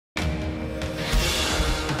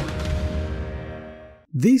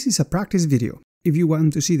This is a practice video. If you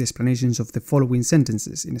want to see the explanations of the following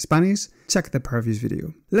sentences in Spanish, check the previous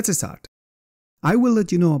video. Let's start. I will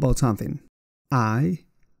let you know about something. I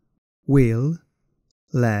will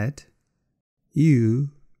let you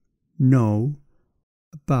know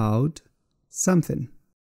about something.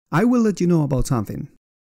 I will let you know about something.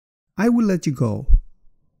 I will let you go.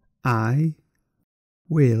 I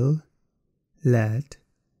will let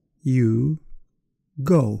you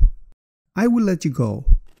go. I will let you go.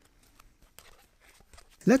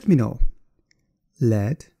 Let me know.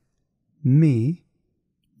 Let me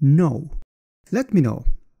know. Let me know.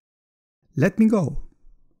 Let me go.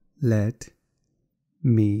 Let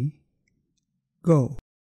me go.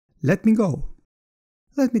 Let me go.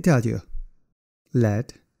 Let me tell you.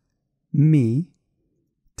 Let me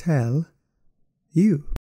tell you.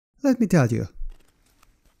 Let me tell you.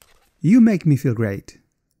 You make me feel great.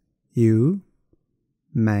 You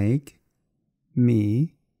make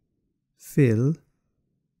me feel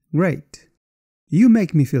great. You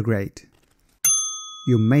make me feel great.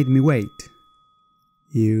 You made me wait.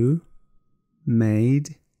 You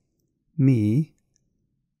made me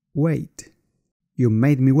wait. You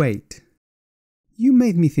made me wait. You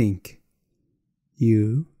made me think.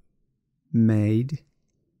 You made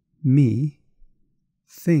me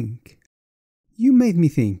think. You made me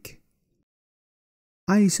think.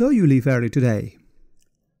 I saw you leave early today.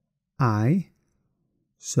 I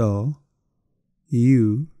saw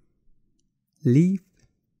you leave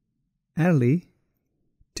early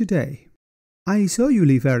today. I saw you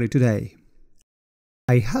leave early today.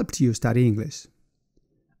 I helped you study English.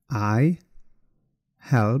 I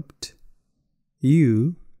helped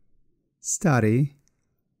you study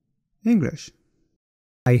English.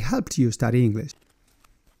 I helped you study English.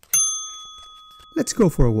 Let's go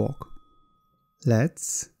for a walk.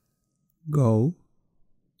 Let's go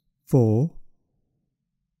for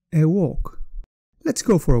a walk. Let's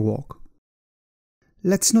go for a walk.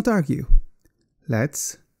 Let's not argue.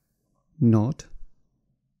 Let's not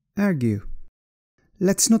argue.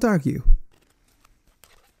 Let's not argue.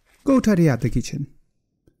 Go tidy up the kitchen.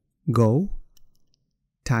 Go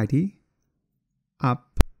tidy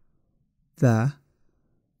up the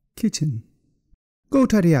kitchen. Go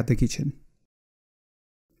tidy up the kitchen.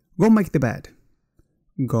 Go make the bed.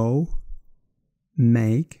 Go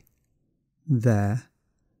make the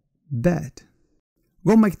bed.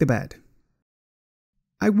 Go make the bed.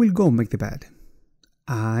 I will go make the bed.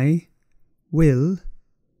 I will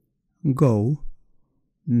go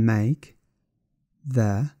make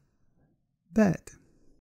the bed.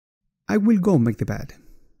 I will go make the bed.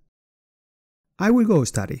 I will go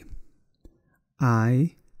study.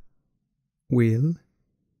 I will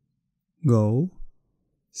go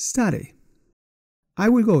study. I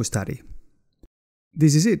will go study.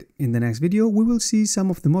 This is it. In the next video, we will see some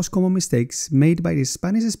of the most common mistakes made by the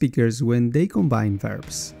Spanish speakers when they combine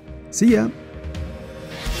verbs. See ya!